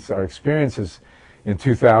 And since our experiences in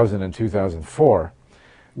 2000 and 2004,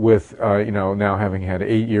 with now having had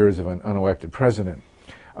 8 years of an unelected president.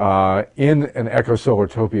 In an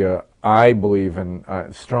eco-solartopia, I believe and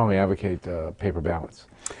strongly advocate paper ballots.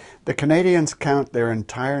 The Canadians count their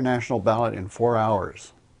entire national ballot in 4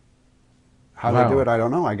 hours. How Wow. they do it, I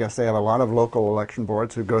don't know. I guess they have a lot of local election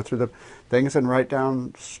boards who go through the things and write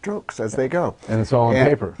down strokes as they go. And it's all on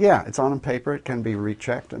paper. Yeah, it's on paper. It can be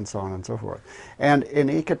rechecked and so on and so forth. And in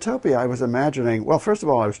Ecotopia, I was imagining, well, first of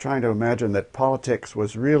all, I was trying to imagine that politics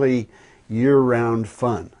was really year-round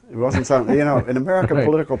fun. It wasn't something, in America, Right.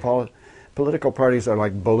 political parties are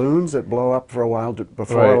like balloons that blow up for a while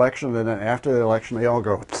before Right. election, and then after the election, they all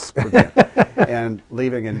go, forget, and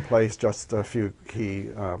leaving in place just a few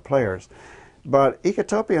key players. But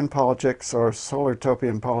ecotopian politics or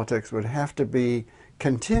solartopian politics would have to be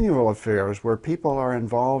continual affairs where people are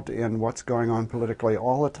involved in what's going on politically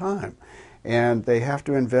all the time. And they have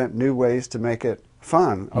to invent new ways to make it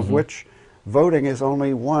fun, of which voting is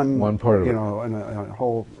only one part of it. in a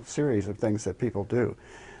whole series of things that people do.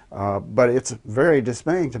 But it's very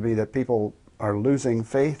dismaying to me that people are losing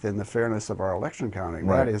faith in the fairness of our election counting.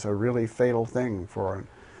 Right. That is a really fatal thing for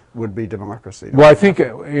would-be democracy. Well, I think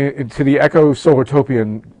to the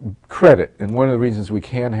eco-solartopian credit, and one of the reasons we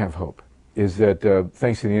can have hope, is that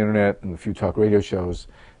thanks to the internet and the few talk radio shows,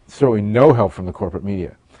 certainly no help from the corporate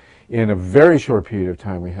media. In a very short period of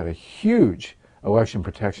time, we had a huge election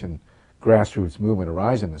protection grassroots movement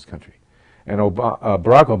arise in this country. And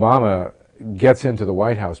Barack Obama gets into the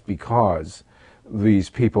White House because these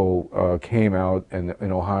people came out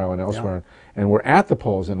in Ohio and elsewhere and were at the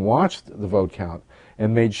polls and watched the vote count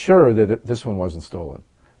and made sure that this one wasn't stolen.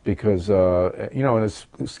 Because, in a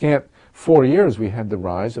scant 4 years, we had the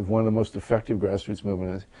rise of one of the most effective grassroots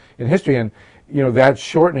movements in history. And, that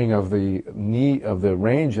shortening of the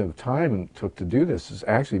range of time it took to do this is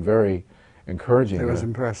actually very encouraging. It was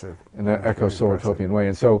impressive. In that eco-solartopian way.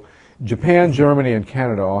 And so Japan, Germany, and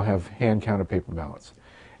Canada all have hand-counted paper ballots.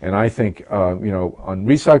 And I think, on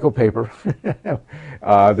recycled paper,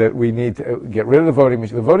 that we need to get rid of the voting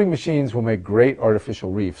machines. The voting machines will make great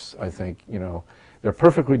artificial reefs, I think. They're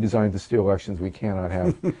perfectly designed to steal elections. We cannot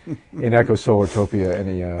have in eco-solartopia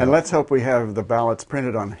any... And let's hope we have the ballots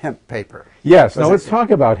printed on hemp paper. Yes, now let's talk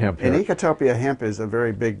about hemp here. In Ecotopia, hemp is a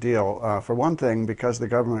very big deal. For one thing, because the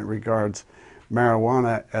government regards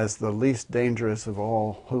marijuana as the least dangerous of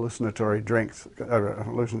all hallucinatory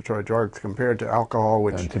hallucinatory drugs compared to alcohol,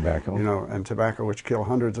 which and tobacco. And tobacco, which kill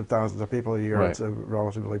hundreds of thousands of people a year. Right. It's a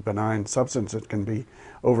relatively benign substance. It can be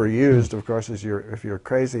overused, of course, if you're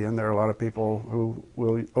crazy, and there are a lot of people who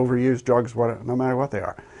will overuse drugs no matter what they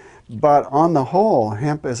are. But on the whole,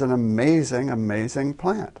 hemp is an amazing, amazing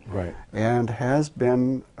plant, Right. and has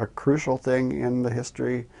been a crucial thing in the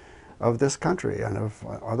history of this country and of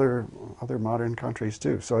other modern countries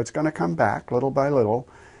too. So it's going to come back little by little,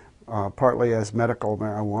 partly as medical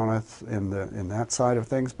marijuana in that side of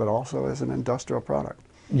things, but also as an industrial product.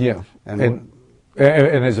 Yeah, And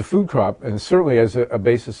and as a food crop, and certainly as a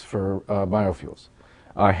basis for biofuels.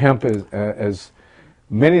 Hemp is, as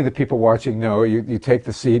many of the people watching know, you take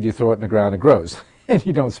the seed, you throw it in the ground, it grows. And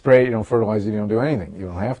you don't spray it, you don't fertilize it, you don't do anything. You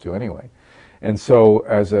don't have to anyway. And so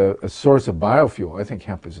as a source of biofuel, I think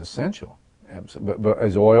hemp is essential. But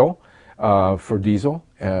as oil for diesel,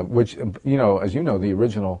 which, as you know, the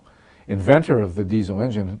original inventor of the diesel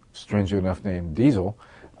engine, strangely enough named Diesel,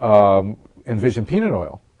 envisioned peanut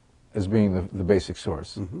oil as being the basic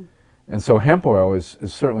source. Mm-hmm. And so hemp oil is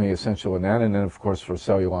certainly essential in that. And then, of course, for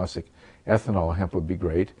cellulosic ethanol, hemp would be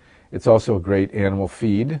great. It's also a great animal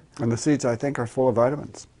feed. the seeds, I think, are full of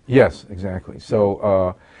vitamins. Yes, exactly.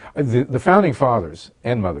 So the founding fathers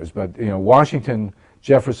and mothers, but Washington,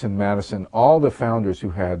 Jefferson, Madison, all the founders who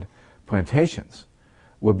had plantations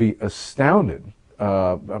would be astounded,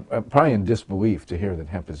 probably in disbelief, to hear that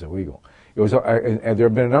hemp is illegal. It was, and there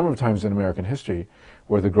have been a number of times in American history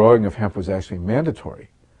where the growing of hemp was actually mandatory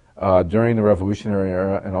during the Revolutionary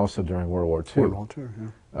era and also during World War II. World War II,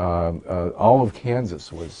 yeah. All of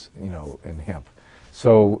Kansas was, in hemp.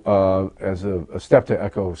 So as a step to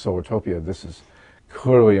eco-solartopia, this is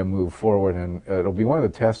clearly a move forward, and it'll be one of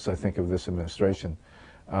the tests, I think, of this administration,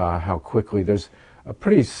 how quickly. There's a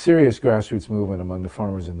pretty serious grassroots movement among the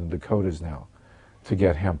farmers in the Dakotas now to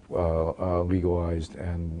get hemp legalized,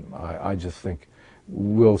 and I just think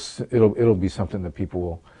it'll be something that people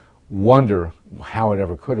will wonder how it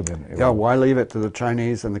ever could have been. Yeah, why leave it to the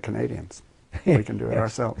Chinese and the Canadians? We can do it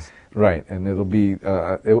ourselves. Right, and it'll be,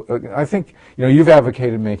 I think, you've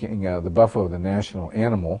advocated making the buffalo the national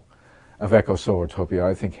animal of eco-solartopia.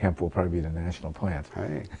 I think hemp will probably be the national plant.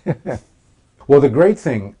 Hey. Well, the great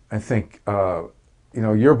thing, I think,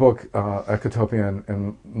 your book, Ecotopia,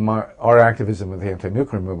 and our activism with the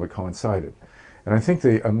anti-nuclear movement coincided. And I think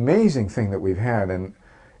the amazing thing that we've had, and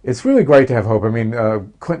it's really great to have hope. I mean,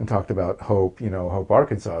 Clinton talked about hope, Hope,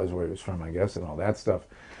 Arkansas is where he was from, I guess, and all that stuff.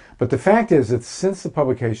 But the fact is that since the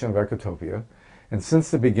publication of Ecotopia, and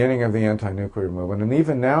since the beginning of the anti-nuclear movement, and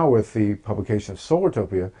even now with the publication of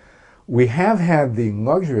Solartopia, we have had the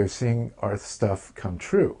luxury of seeing our stuff come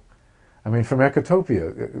true. I mean, from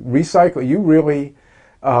Ecotopia, recycle, you really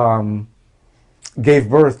gave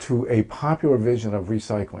birth to a popular vision of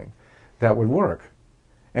recycling that would work.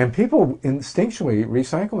 And people instinctually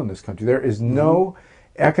recycle in this country. There is no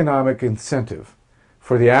economic incentive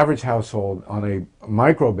for the average household on a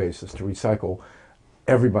micro basis to recycle.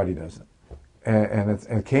 Everybody does it. And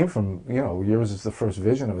it came from, yours is the first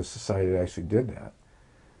vision of a society that actually did that.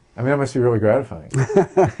 I mean, that must be really gratifying.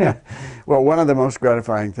 Well, one of the most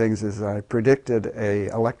gratifying things is I predicted a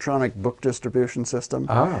electronic book distribution system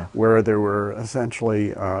where there were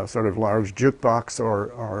essentially sort of large jukebox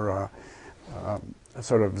or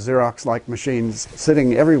sort of Xerox-like machines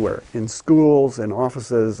sitting everywhere, in schools, in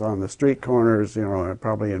offices, on the street corners,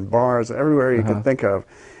 probably in bars, everywhere you could think of.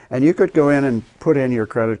 And you could go in and put in your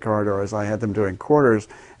credit card, or as I had them doing, quarters,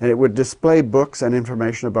 and it would display books and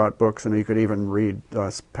information about books, and you could even read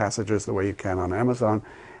passages the way you can on Amazon.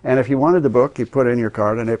 And if you wanted the book, you put in your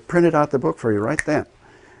card, and it printed out the book for you right then.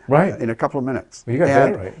 Right. In a couple of minutes. Well, you got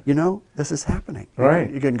that right. This is happening.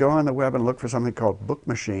 Right. You can go on the web and look for something called Book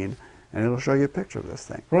Machine, and it'll show you a picture of this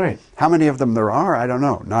thing. Right. How many of them there are, I don't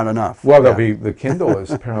know. Not enough. Well, the Kindle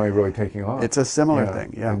is apparently really taking off. It's a similar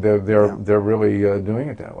thing, yeah. And they're really doing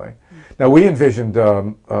it that way. Now, we envisioned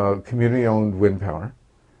community-owned wind power,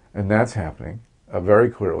 and that's happening very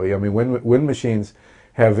clearly. I mean, wind machines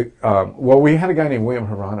have, we had a guy named William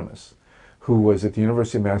Hieronymus who was at the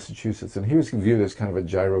University of Massachusetts, and he was viewed as kind of a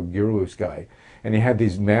gyro-gyrolos guy. And he had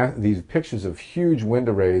these pictures of huge wind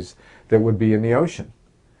arrays that would be in the ocean.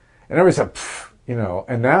 And everybody said,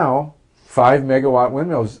 and now 5 megawatt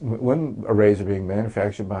wind arrays are being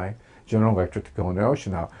manufactured by General Electric to go in the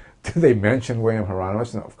ocean. Now, did they mention William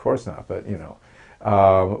Hieronymus? No, of course not, but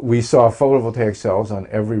we saw photovoltaic cells on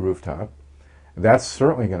every rooftop. That's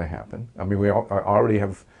certainly going to happen. I mean, we already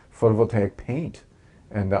have photovoltaic paint.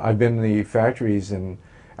 And I've been in the factories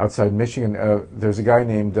outside Michigan. There's a guy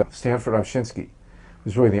named Stanford Ovshinsky,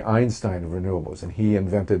 who's really the Einstein of renewables, and he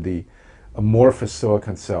invented the amorphous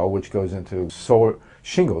silicon cell, which goes into solar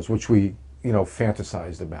shingles, which we,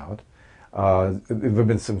 fantasized about. There have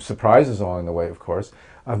been some surprises along the way, of course.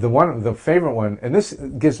 The favorite one, and this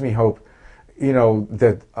gives me hope,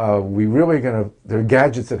 that we really there are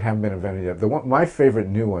gadgets that haven't been invented yet. My favorite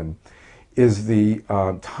new one is the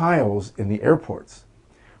tiles in the airports,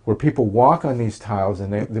 where people walk on these tiles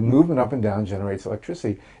and the movement up and down generates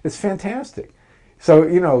electricity. It's fantastic. So,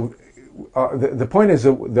 the point is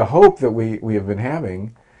that the hope that we have been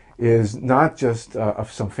having is not just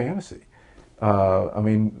of some fantasy. I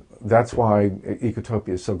mean, that's why Ecotopia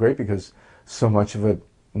is so great, because so much of it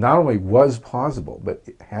not only was plausible, but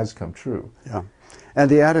it has come true. Yeah. And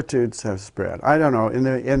the attitudes have spread. I don't know.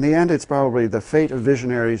 In the end, it's probably the fate of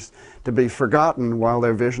visionaries to be forgotten while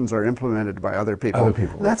their visions are implemented by other people. Other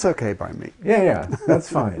people. That's okay by me. Yeah, that's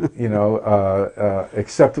fine.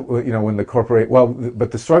 Except when the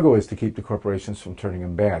but the struggle is to keep the corporations from turning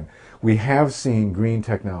them bad. We have seen green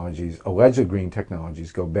technologies, alleged green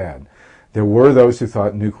technologies, go bad. There were those who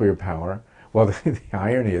thought nuclear power. Well, the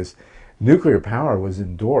irony is, nuclear power was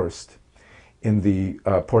endorsed in the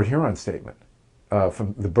Port Huron Statement.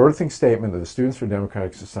 From the birthing statement of the Students for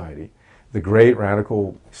Democratic Society, the great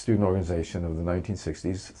radical student organization of the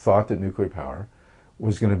 1960s, thought that nuclear power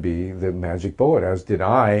was going to be the magic bullet, as did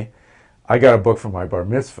I. I got a book for my bar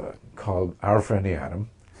mitzvah called Our Friend the Atom,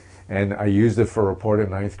 and I used it for a report in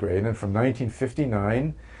 9th grade. And from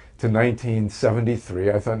 1959 to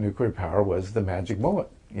 1973, I thought nuclear power was the magic bullet,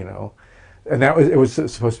 And it was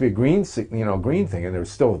supposed to be a green thing, and they were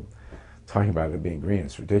still talking about it being green.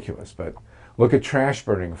 It's ridiculous, but look at trash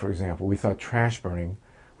burning, for example. We thought trash burning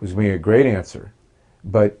was going to be a great answer,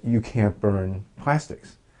 but you can't burn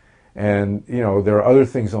plastics. And, there are other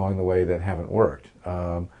things along the way that haven't worked.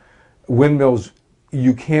 Windmills,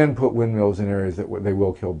 you can put windmills in areas that they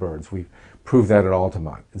will kill birds. We've proved that at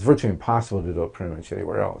Altamont. It's virtually impossible to do it pretty much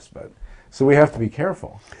anywhere else. So we have to be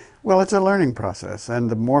careful. Well, it's a learning process, and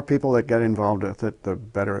the more people that get involved with it, the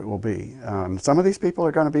better it will be. Some of these people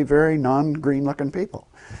are going to be very non-green looking people,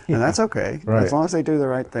 and that's okay. Right. As long as they do the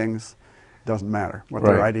right things, it doesn't matter what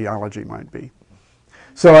their ideology might be.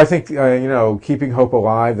 So I think, keeping hope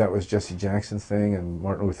alive, that was Jesse Jackson's thing, and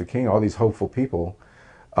Martin Luther King, all these hopeful people.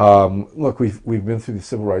 Look, we've been through the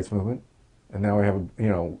civil rights movement. And now we have,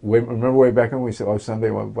 remember way back when we said, oh,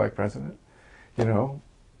 someday we'll have a black president?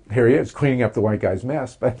 Here he is cleaning up the white guy's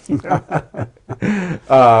mess. But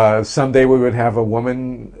someday we would have a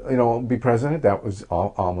woman, be president. That was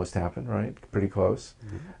almost happened, right? Pretty close.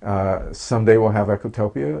 Mm-hmm. Someday we'll have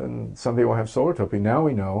Ecotopia, and someday we'll have Solartopia. Now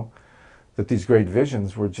we know that these great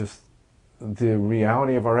visions were just the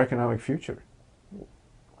reality of our economic future,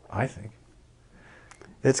 I think.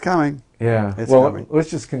 It's coming. Yeah. It's coming. Let's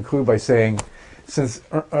just conclude by saying, since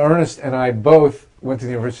Ernest and I both went to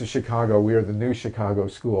the University of Chicago, we are the new Chicago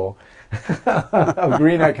School of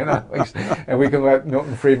Green Economics, and we can let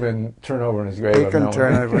Milton Friedman turn over in his grave. He can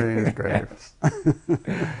turn over in his grave.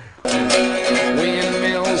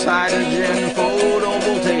 Windmills, hydrogen,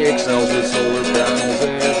 photovoltaic cells with solar